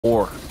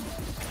Or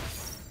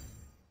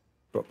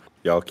Bro,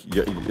 y'all,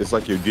 it's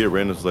like your gear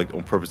randoms like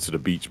on purpose to the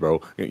beach,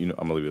 bro. You know,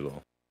 I'm gonna leave it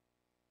alone.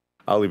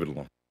 I'll leave it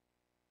alone.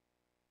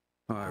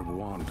 I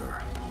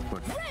wander,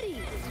 but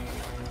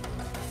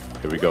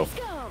Here we go.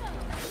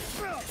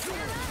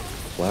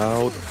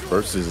 Cloud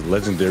versus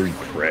Legendary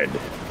Pred.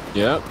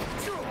 yep.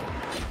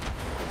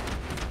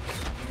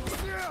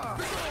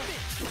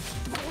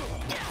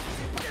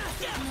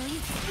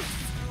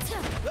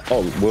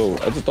 Oh, well,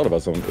 I just thought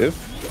about something. If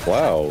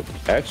Cloud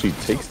actually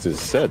takes this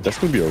set, that's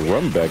going to be a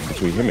run back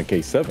between him and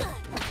K7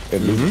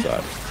 and Luke's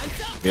side.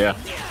 Yeah.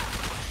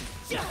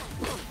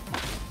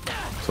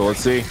 So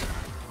let's see.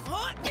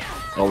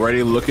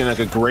 Already looking like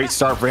a great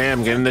start for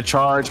him. Getting the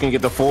charge, gonna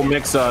get the full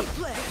mix up.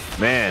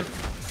 Man.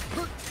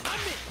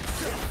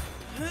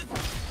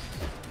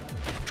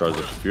 Charge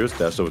the fierce,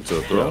 dash over to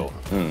a throw.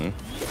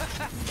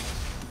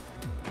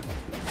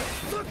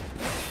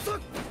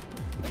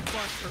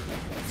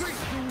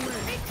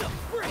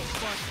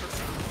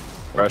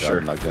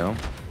 Pressure. Knock down.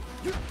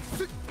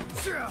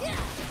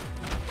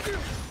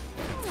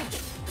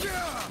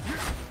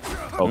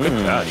 Oh, good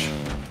catch.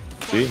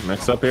 See,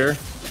 mix up here.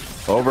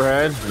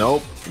 Overhead.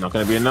 Nope. Not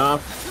gonna be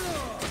enough.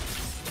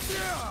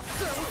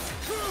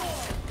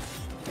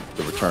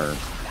 The return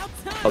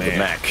of the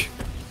Mac.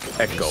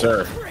 Echo. Yes,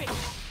 sir.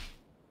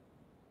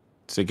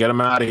 So get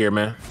him out of here,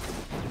 man.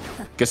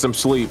 Get some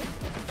sleep.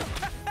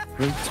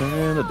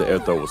 The air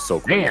throw was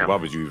so crazy. Damn. Why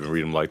would you even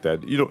read him like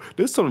that? You know,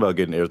 there's something about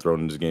getting air thrown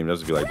in this game.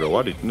 That's be like, bro,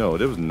 why did you know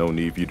there was no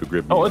need for you to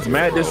grip me? Oh, it's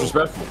mad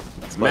disrespectful.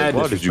 It's mad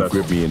Why disrespectful. did you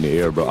grip me in the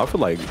air, bro? I feel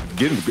like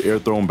getting air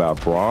thrown by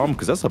Braum,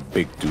 because that's a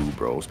big dude,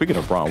 bro. Speaking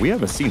of Braum, we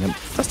haven't seen him.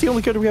 That's the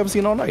only character we haven't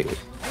seen all night.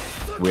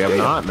 We have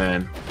not,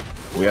 man.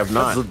 We have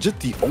not. That's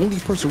legit the only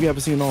person we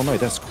haven't seen all night.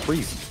 That's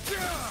crazy.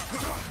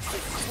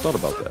 Thought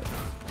about that.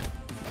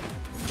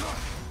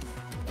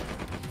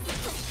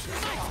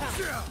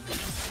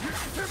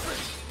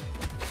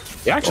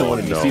 You actually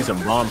wanted to see some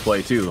Braum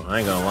play too. I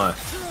ain't gonna lie.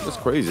 That's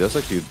crazy. That's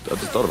actually, I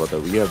just thought about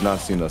that. We have not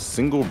seen a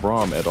single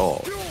Braum at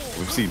all.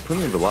 We've seen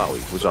plenty of Malawi,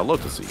 which I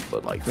love to see,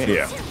 but like, man,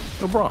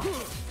 no Braum.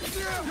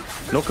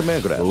 No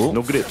command grabs,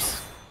 no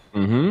grips.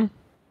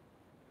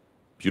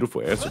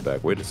 Beautiful answer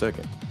back. Wait a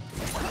second.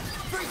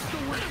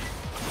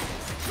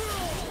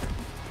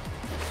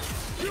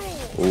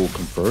 Oh,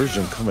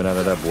 conversion coming out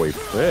of that boy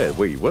Pred.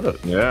 Wait, what a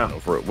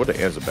what an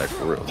answer back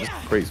for real. This is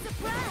crazy.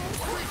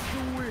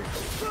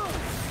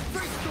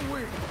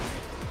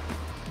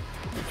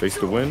 Face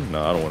the win?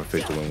 No, I don't want to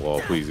face the win wall.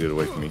 Please get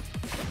away from me.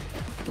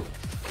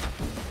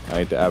 I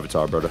ain't the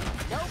Avatar, brother.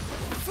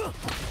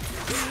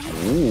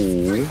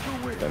 Ooh,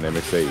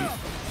 dynamic save.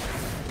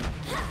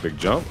 Big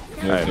jump.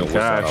 I didn't know what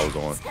side I was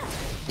on.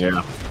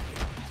 Yeah.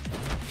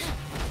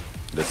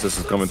 The assist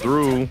is coming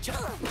through.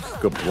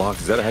 Good block.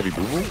 Is that a happy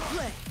boo-boo?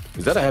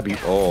 Is that a happy?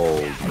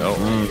 Oh no.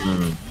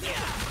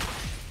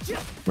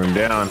 Bring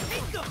down.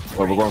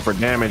 Well, we're going for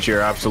damage here.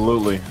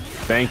 Absolutely.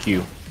 Thank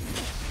you.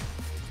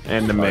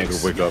 And the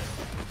mix. Wake up.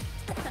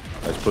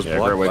 Nice push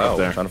block. Great wake up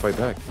there. Trying to fight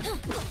back.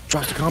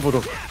 Drops the combo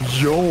though.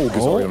 Yo, gets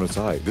already on the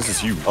side. This is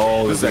huge.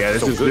 Oh, this so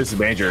is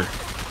major.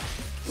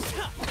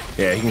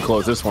 Yeah, he can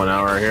close this one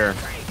out right here.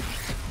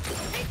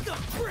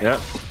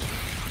 Yep.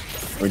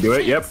 We do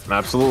it. Yep.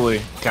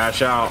 Absolutely.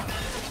 Cash out.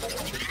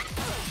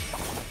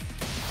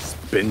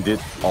 Spend it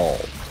all.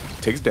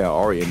 Takes down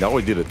Ari, and now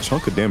he did a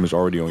chunk of damage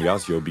already on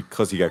Yasuo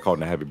because he got caught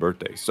in a happy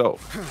birthday. So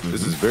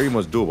this is very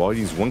much doable. All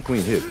he needs one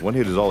clean hit. One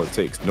hit is all it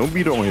takes. No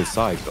meter on his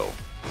side though.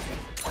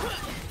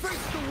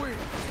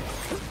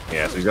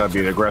 Yeah, so he's got to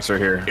be the aggressor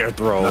here. Air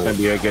throw. Not going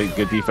to be a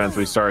good defense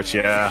when he starts.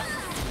 Yeah.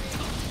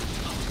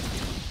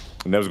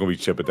 And that was going to be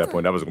chip at that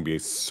point. That was going to be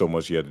so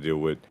much he had to deal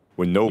with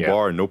no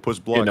bar, no push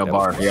block. No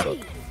bar. Yeah.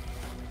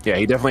 Yeah,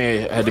 he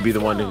definitely had to be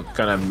the one to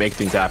kind of make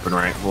things happen,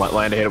 right?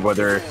 Land a hit,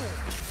 whether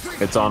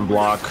it's on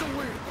block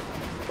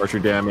or true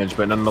damage,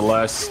 but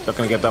nonetheless, not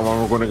going to get that one.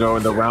 We're going to go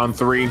into round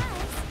 3.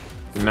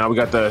 And now we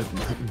got the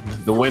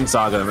win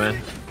saga,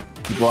 man.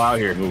 People out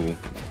here. Ooh.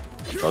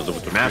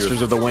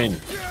 Masters of the win.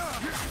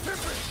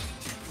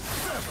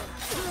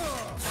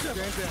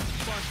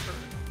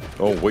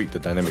 Oh wait, the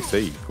dynamic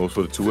save goes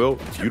for the 2L.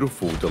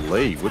 Beautiful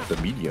delay with the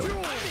medium.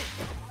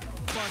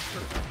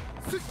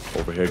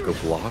 Overhead, good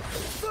block.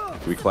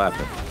 We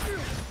clapping.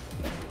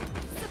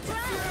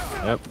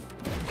 Yep.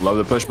 Love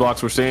the push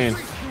blocks we're seeing.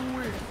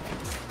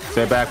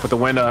 Stay back with the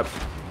wind up.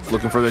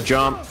 Looking for the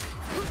jump.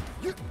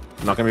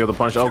 Not gonna be able to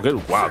punch. Oh,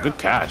 good. Wow, good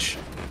catch.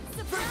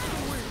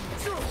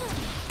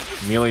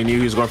 Melee knew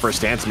he was going for a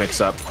stance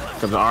mix up.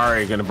 Comes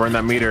Ari, gonna burn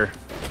that meter.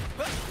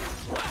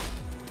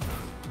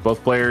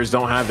 Both players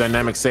don't have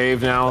dynamic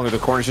save now. The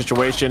corner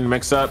situation,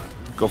 mix up.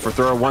 Go for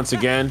throw once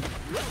again.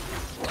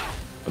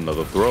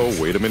 Another throw.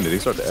 Wait a minute. They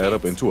start to add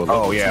up into a level.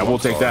 Oh, yeah, we'll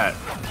take that.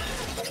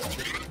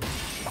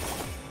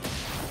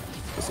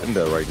 Let's end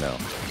that right now.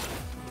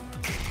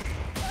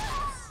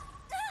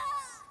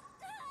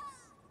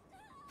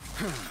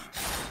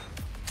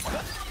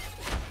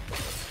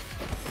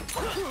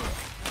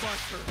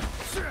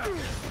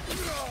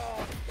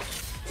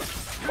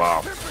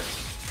 Wow.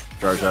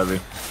 Charge heavy.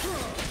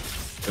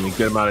 Gonna be a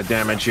good amount of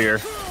damage here.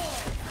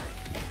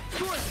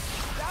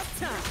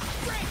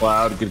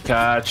 Cloud, good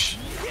catch.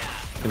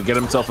 Gonna get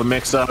himself a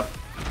mix-up.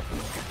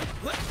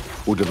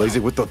 Oh, the lazy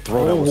with the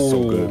throw. That was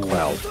so good,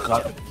 Cloud.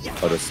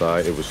 Other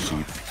side, it was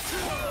cheap.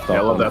 Yeah,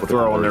 I love that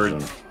throw on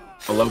the.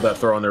 I love that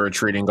throw on the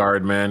retreating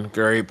guard, man.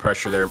 Great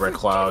pressure there by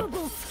Cloud.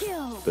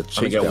 The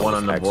chase get one was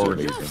on the board.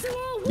 amazing.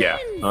 Yeah,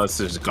 oh, this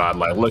is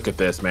godlike. Look at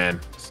this, man.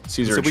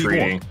 Caesar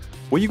retreating.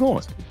 Where you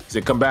going? He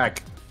said, "Come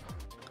back,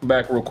 come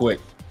back real quick."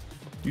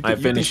 I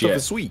finished yet.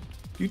 It's sweet.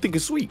 You think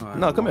it's sweet?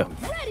 No, come here.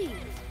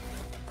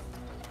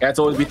 Cats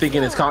always be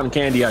thinking it's cotton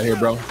candy out here,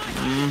 bro.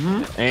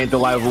 Ain't the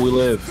life we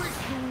live.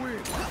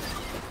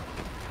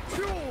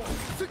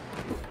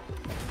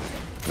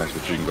 Nice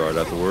retreating guard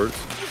afterwards.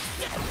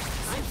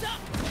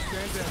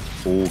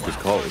 Oh, good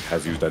call. It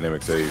has used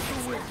dynamic save.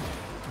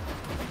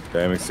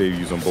 Dynamic save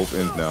used on both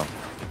ends now.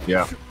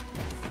 Yeah.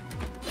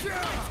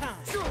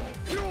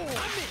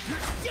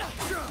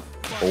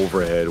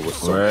 Overhead was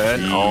so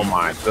deep. Oh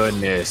my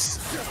goodness.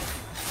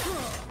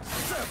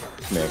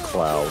 Man,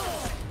 Cloud.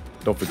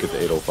 Don't forget the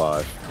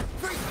 805.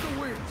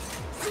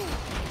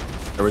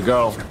 There we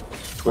go.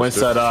 Twin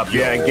set up.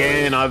 Yeah,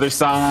 again, other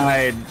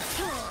side.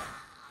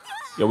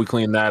 Yo, we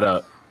cleaned that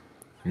up.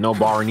 No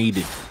bar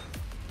needed.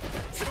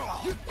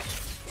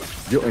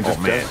 Yo, and just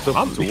man. to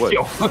what?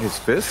 Yo. His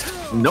fist?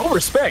 No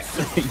respect.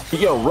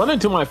 Yo, run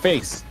into my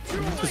face.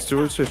 Just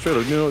straight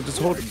up. You know, just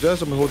hold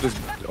this.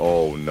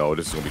 Oh no,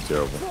 this is gonna be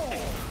terrible.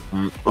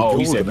 Oh,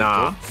 he said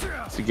nah.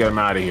 So get him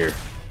out of here.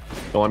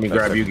 Don't let me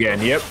grab you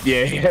again. Yep.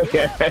 Yeah.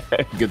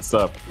 Good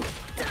stuff.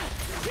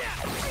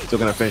 Still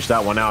gonna finish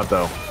that one out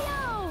though.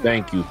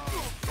 Thank you.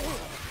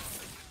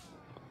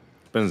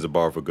 Spins the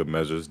bar for good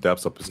measures.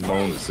 Daps up his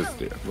phone and sits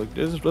there. Like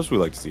that's what we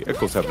like to see.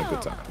 Echo's having a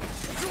good time.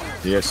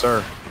 Yes,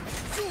 sir.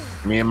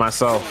 Me and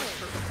myself.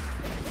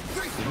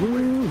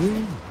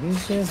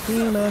 It's just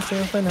me,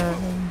 myself, and I.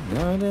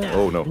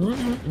 Oh no.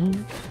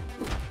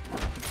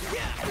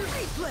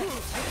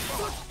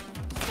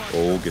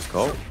 Oh, gets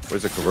caught.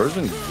 Where's the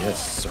conversion?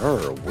 Yes,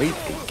 sir. Wait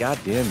a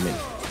goddamn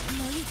minute.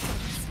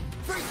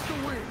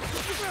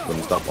 Let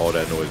me stop all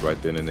that noise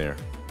right then and there.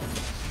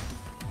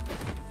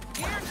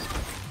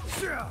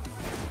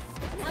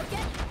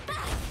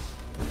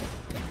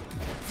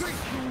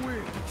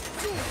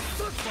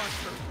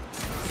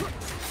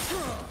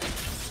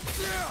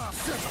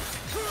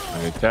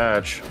 Good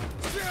catch.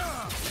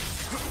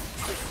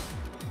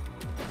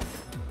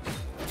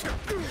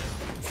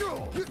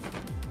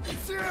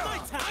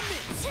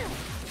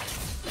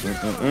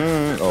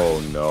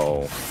 Oh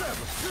no.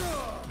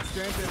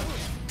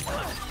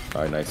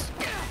 All right, nice.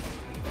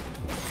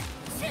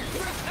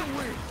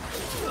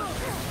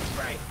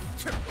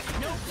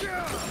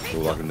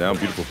 We'll lock him down.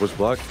 Beautiful push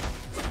block.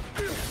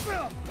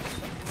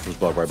 Push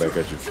block right back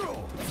at you.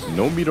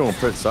 No meter on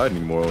Pred's side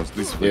anymore. At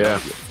least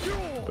yeah.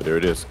 But there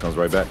it is. Comes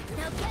right back.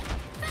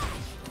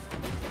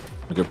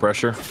 Good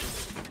pressure.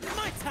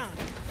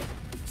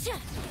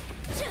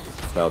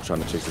 Cloud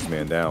trying to chase this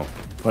man down.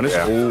 Punish.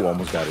 Yeah. Oh,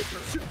 almost got it.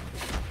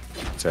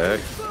 Tag.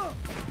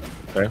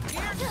 Okay.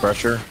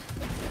 Pressure.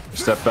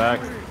 Step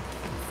back.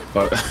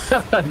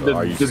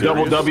 the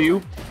double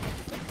W.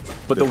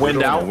 Put the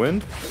wind out.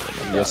 Wind?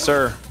 Yes,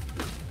 sir.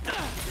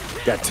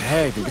 Got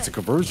tagged. It gets a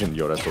conversion.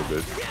 Yo, that's so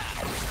good.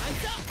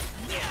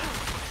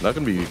 Not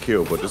gonna be a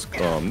kill, but this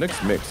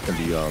next mix can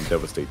be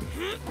devastating.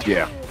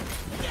 Yeah.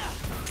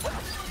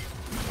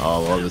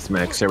 Oh, I love this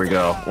mix. Here we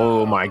go.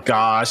 Oh my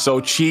gosh,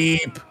 so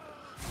cheap.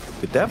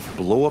 Did that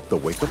blow up the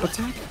wake up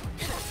attack?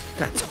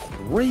 That's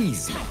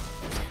crazy.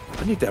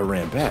 I need that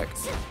ran back.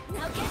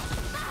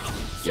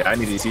 Yeah, I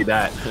need to see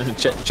that.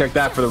 check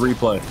that for the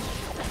replay.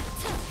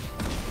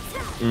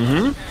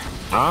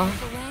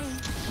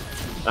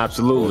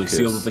 Absolutely.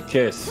 Sealed with a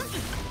kiss.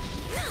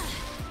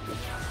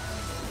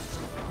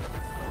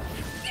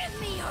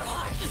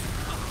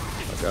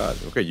 God.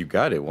 Okay, you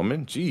got it,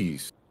 woman.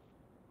 Jeez.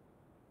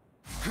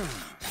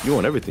 You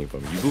want everything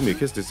from me. You blew me a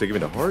kiss to say give me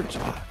the heart?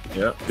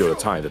 Yep. Yo, the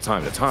time. The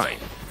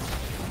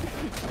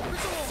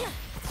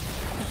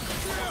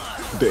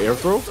air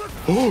throw?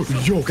 Oh,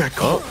 yo, got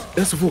caught.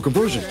 That's a full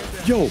conversion.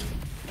 Yo.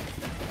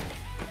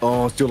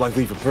 Oh, still like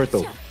leave for Pred,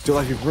 though. Still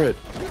like leave for Pred.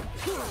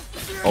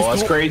 Oh,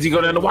 that's crazy. Go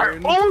down the wire.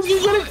 Oh,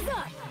 you get it.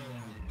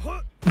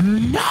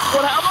 No.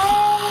 What happened?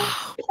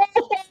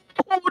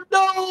 Oh,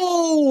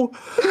 no.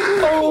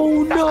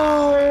 Oh,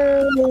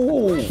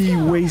 no. He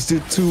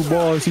wasted 2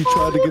 bars. He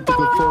tried to get the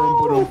confirm,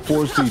 but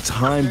unfortunately,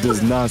 time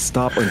does not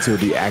stop until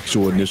the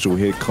actual initial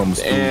hit comes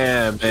through.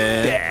 Damn,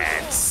 man.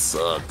 That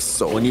sucks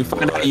so When you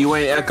find out you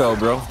ain't Echo,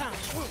 bro.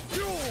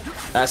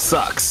 That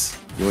sucks.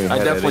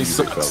 That definitely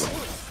sucks.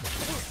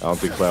 sucks. I don't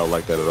think Cloud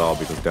like that at all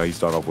because now he's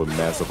starting off with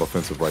massive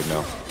offensive right now.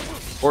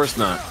 Of course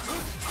not.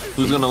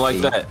 Who's gonna like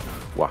that?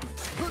 Wow.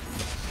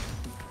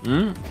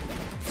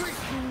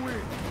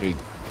 Hey,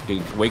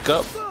 wake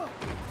up.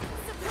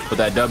 Put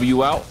that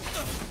W out.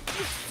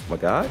 My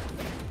God.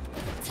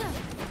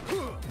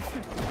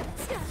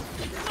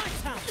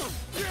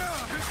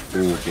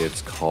 Ooh,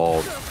 gets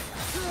called.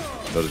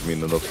 Notice me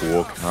another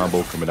full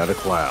combo coming out of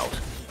Cloud.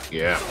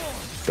 Yeah.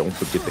 Don't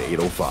forget the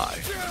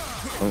 805.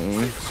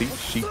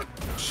 See?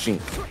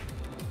 Shink.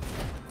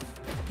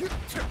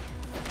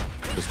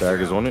 The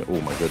stagger's on it.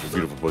 Oh my goodness,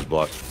 beautiful push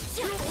block.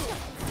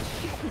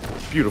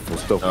 Beautiful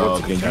stuff.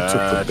 Once again, you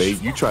took the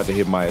bait. You tried to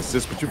hit my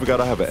assist, but you forgot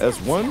I have an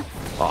S1.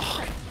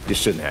 Ah, you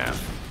shouldn't have.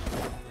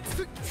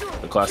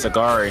 The classic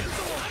Ari.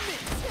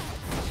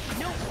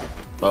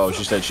 Oh,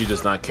 she said she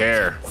does not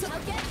care.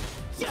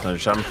 I'm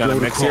kind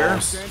of mix here.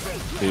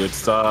 Good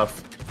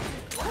stuff.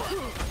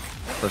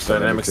 First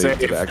dynamic save.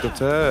 To the active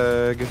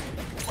tag.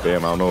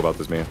 Bam, I don't know about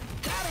this, man.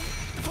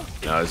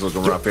 No, he's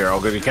looking rough here. Oh,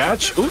 good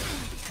catch. Ooh.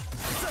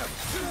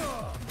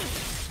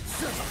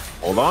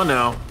 Hold on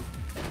now.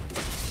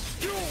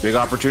 Big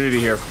opportunity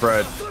here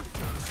for Fred.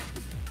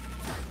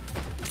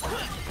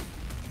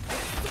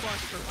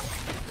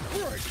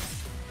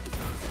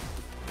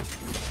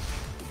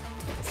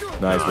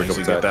 Nice,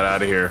 to get that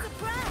out of here.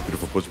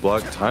 Beautiful push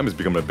block. Time is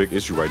becoming a big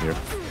issue right here.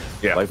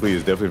 Yeah. Likely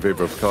is definitely in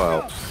favor of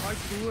Cloud.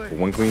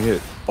 One clean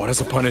hit. Oh,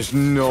 that's a punish.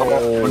 No.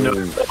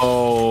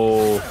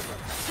 Oh.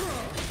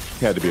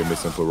 Had to be a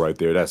misinput right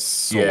there. That's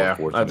so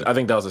unfortunate. I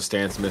think that was a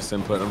stance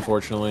misinput,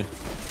 unfortunately.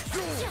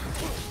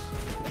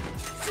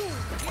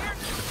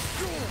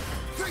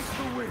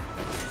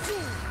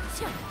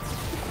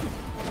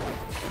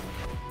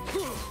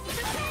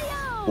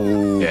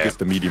 Oh, gets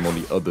the medium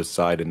on the other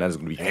side, and that is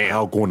going to be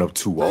Cloud going up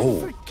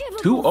 2-0.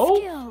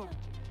 2-0?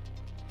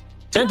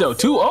 Tento,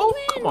 2-0?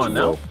 Come on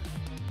now.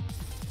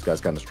 This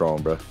guy's kind of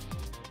strong, bro.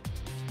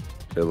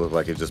 It looks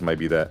like it just might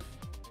be that.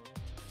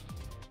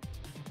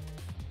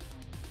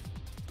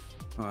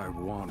 I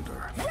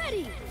wander.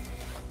 Ready.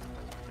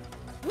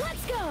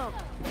 Let's go.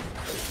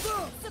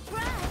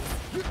 Surprise.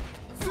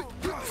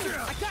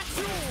 I got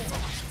you.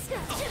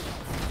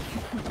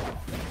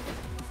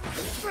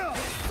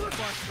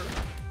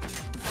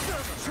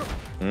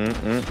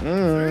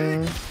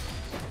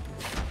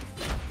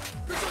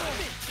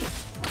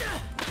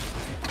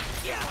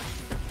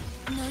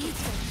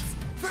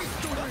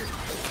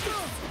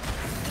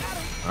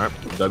 All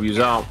right, W's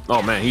out.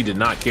 Oh man, he did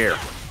not care.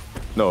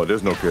 No,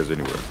 there's no cares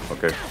anywhere.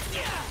 Okay.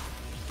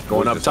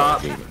 Going up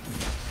top.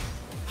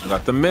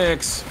 Got the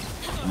mix.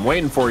 I'm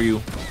waiting for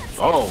you.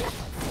 Oh,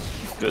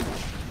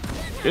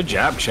 good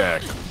jab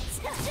check.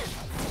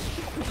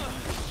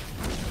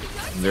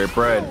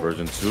 LegendarryPred.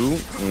 Version 2.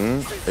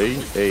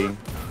 A.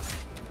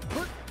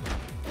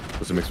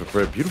 What's a mix with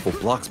Fred? Beautiful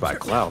blocks by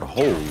Cloud.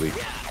 Holy.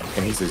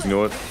 And he says, you know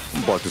what?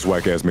 I'm block this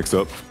whack ass mix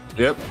up.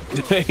 Yep.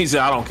 He said,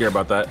 I don't care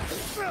about that.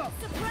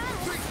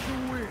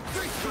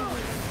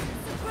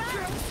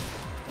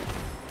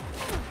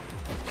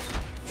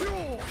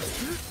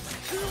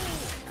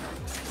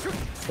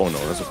 Oh no,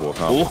 that's a full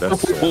combo.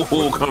 That's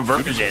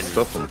conversion.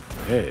 Stuff from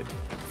head.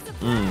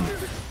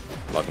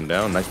 Lock him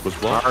down. Nice push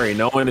block. Sorry,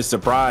 no one is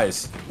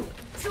surprised.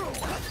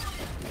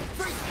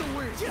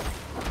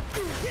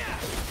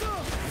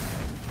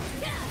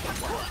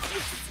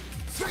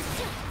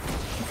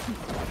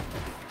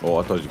 Oh,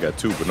 I thought you got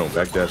two, but no,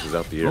 back dash is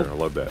out the air. I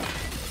love that.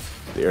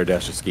 The air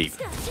dash escape.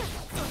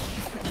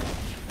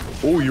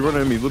 Oh, you're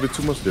running at me a little bit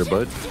too much there,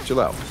 bud. Chill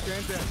out.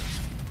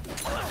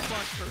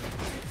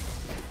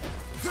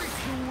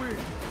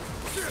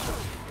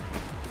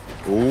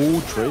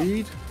 Oh,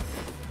 trade.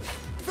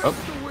 Oh,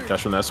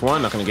 catch from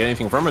S1. Not gonna get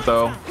anything from it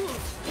though.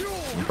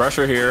 Some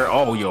pressure here.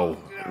 Oh, yo,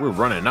 we're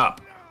running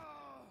up.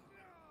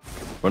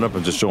 Run up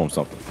and just show him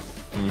something.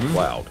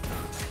 Cloud.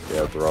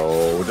 Yeah,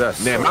 throw.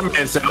 That's man, my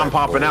man said I'm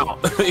popping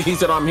out. He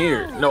said I'm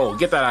here. No,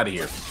 get that out of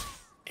here.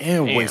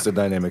 And waste a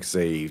dynamic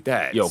save.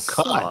 That yo,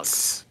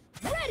 cuts.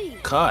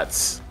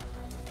 Cuts.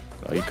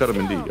 Oh, he cut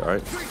him indeed, all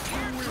right.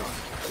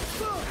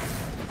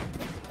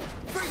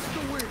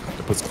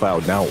 That puts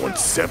Cloud now on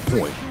set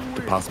point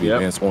to possibly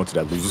advance onto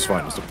that losers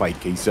finals to fight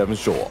K7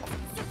 show off.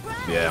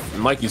 Yeah,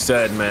 and like you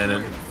said, man,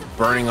 and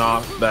burning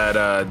off that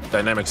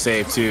dynamic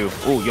save too.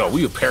 Oh, yo,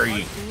 we would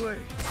parry.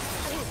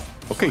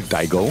 Okay,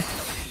 Daigo.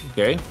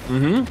 Okay.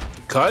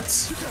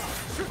 Cuts.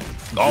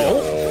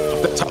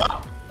 Oh, up the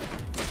top.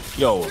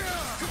 Yo,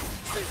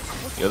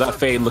 that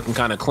fade looking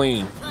kind of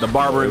clean. The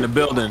barber in the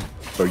building.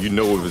 So you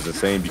know it was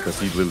insane because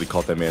he literally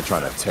caught that man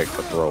trying to tech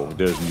the throw.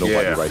 There's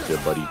nobody right there,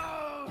 buddy.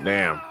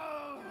 Damn.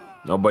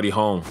 Nobody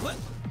home.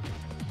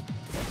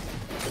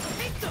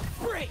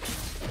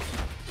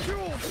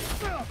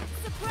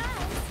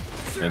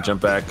 And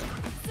jump back.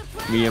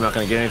 Medium, not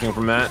gonna get anything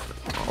from that.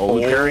 Oh,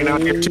 parrying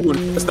out here too.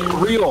 That's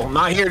not real.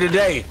 Not here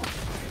today.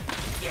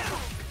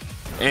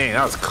 Dang,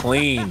 that was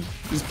clean.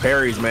 These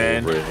parries,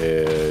 man.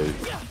 Overhead.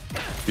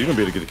 He's gonna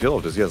be able to get a kill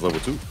off this. He has level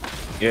 2.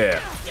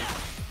 Yeah.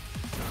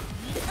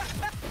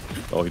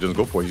 Oh, he doesn't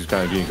go for it. He's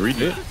kind of getting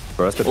greedy.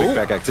 Bro, that's the big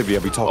back activity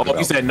I've been talking about.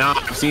 He said, nah,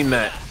 I've seen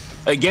that.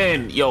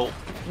 Again, yo,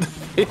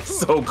 it's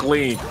so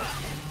clean.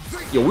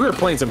 Yo, we were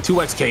playing some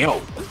 2x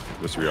KO.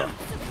 Yes, we are.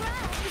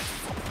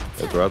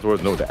 That's right.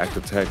 Afterwards, no, the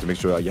active tag to make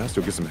sure y'all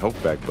still get some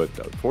health back. But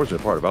the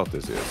unfortunate part about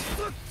this is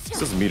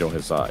this is meat on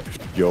his side.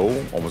 Yo,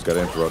 almost got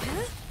interrupted.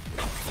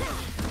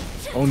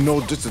 Oh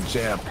no, just a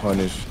jab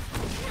punish.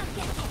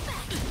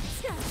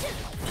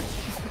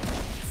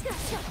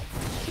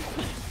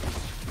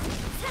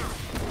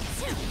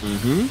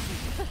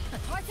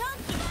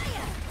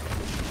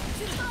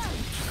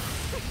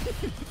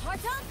 Heart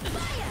on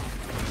fire.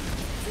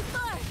 Too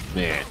far.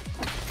 Man,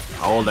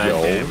 all that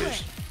Yo.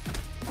 damage.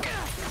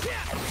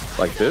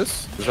 Like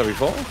this? This how we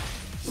fall?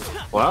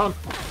 Well,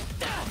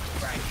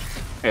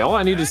 hey, all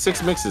I need is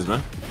 6 mixes,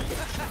 man.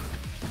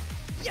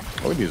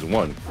 All we need is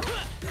 1.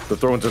 The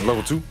throw into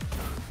level 2.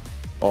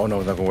 Oh no,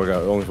 it's not gonna work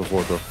out. Only for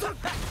 4 throw.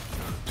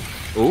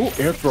 Ooh,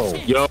 Air throw.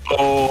 yo.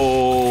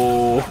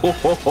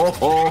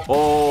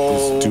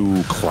 Let's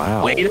do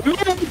Cloud. Wait a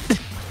minute.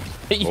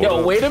 Yo,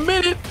 up. wait a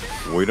minute.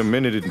 Wait a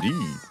minute,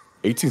 indeed.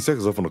 18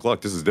 seconds left on the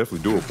clock. This is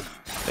definitely doable.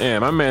 Yeah,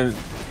 my man.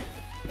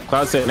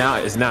 Cloud said now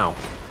is now.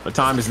 The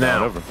time is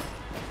now. Whatever.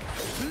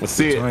 Let's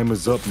see it. Time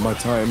is up. My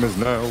time is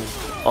now.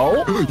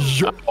 Oh,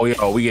 oh,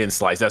 yo, we getting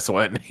sliced. That's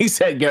what he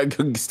said.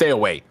 Stay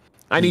away.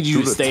 I need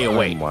you to stay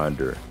away.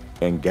 Winder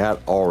and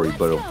got Ari,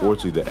 but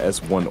unfortunately the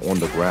S1 on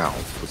the ground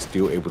was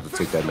still able to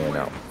take that man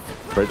out.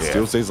 Pred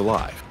still stays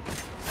alive.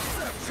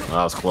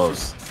 That was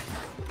close.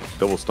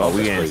 Double stop.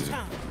 We That's in. crazy.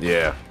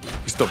 Yeah.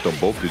 He stuffed on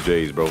both the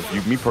J's, bro.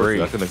 Me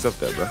personally, I couldn't accept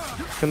that, bro.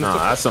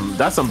 Nah,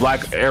 that's some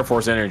black Air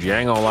Force energy. I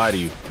ain't gonna lie to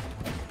you.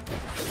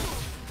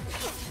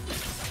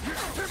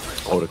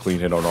 Oh, the clean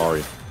hit on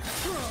Ari.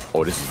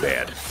 Oh, this is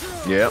bad.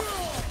 Yep.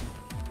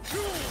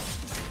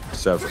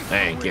 7.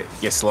 Dang,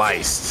 get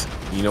sliced.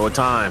 You know what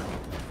time?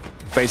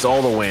 Face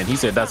all the wind. He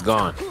said that's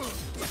gone.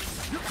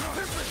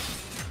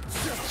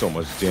 So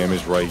much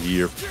damage right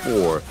here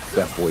for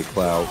that boy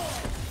Cloud.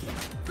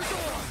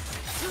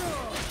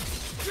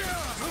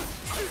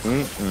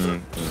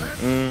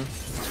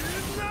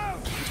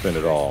 Spend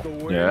it all.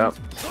 Yep.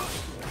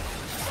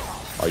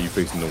 Are you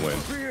facing the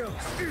wind?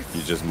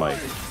 You just might.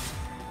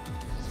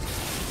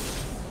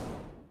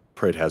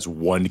 Pred has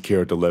 1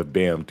 character left.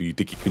 Bam. Do you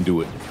think he can do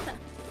it?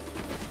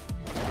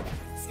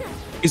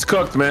 He's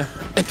cooked, man.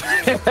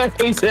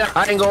 He said,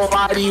 I ain't gonna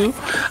lie to you.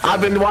 I've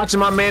been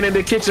watching my man in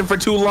the kitchen for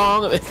too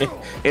long.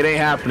 It ain't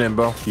happening,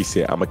 bro. He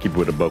said, I'm gonna keep it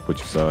with a buck with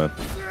you, son.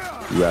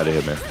 You out of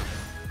here, man.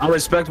 I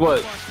respect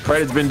what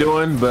Pred has been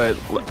doing, but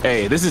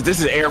hey, this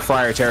is air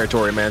fryer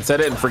territory, man. Set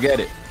it and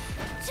forget it.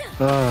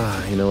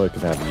 You know what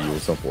can happen to you.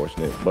 It's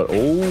unfortunate. But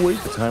oh wait,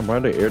 the time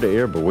round air to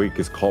air, but wait,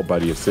 gets caught by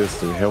the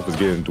assist. The health is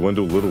getting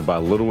dwindled little by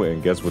little,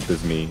 and guess what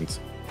this means?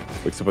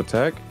 Wakes up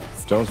attack,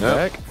 jumps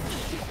back,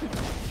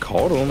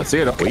 caught him. Let's see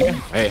it. Okay.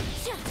 Hey,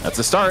 that's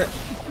a start.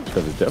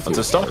 Because it's definitely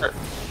That's a start.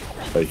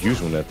 a huge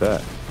one at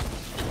that.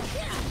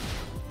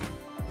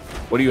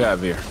 What do you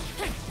have here?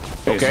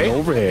 Hey, it's Okay. an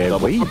overhead.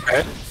 Double Wait,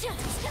 overhead.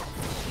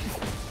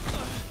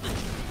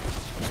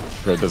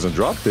 Pred doesn't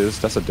drop this.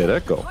 That's a dead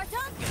echo.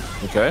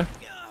 Okay.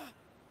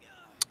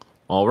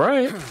 All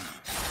right.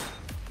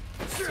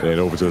 It ain't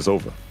over till it's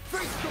over.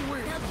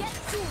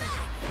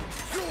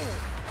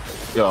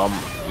 Yo,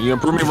 you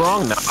gonna prove me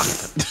wrong? Nah.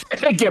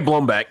 Get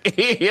blown back.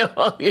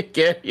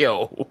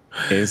 Yo.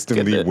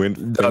 Instantly Get win.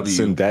 the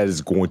W. That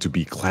is going to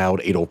be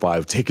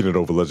Cloud805 taking it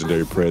over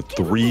Legendary Pred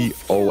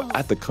 3-0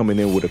 after coming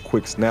in with a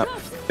quick snap.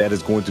 That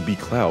is going to be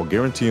Cloud.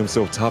 Guarantee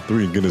himself top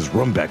 3 and get his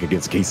run back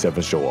against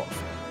K7 show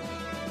off.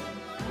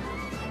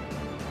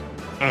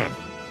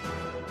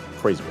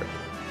 Crazy, bro.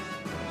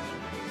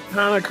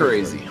 Kind of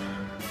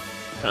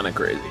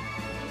crazy.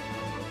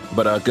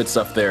 But good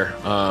stuff there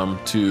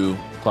to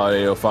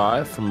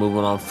Cloud805 for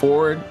moving on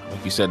forward.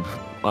 Like you said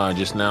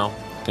just now,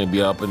 going to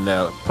be up in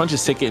the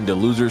punches ticket into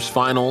losers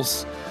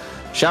finals.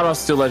 Shout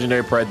outs to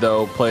Legendary Pred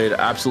though, played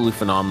absolutely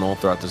phenomenal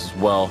throughout this as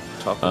well.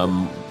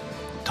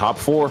 Top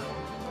 4,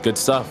 good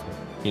stuff.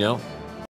 You know,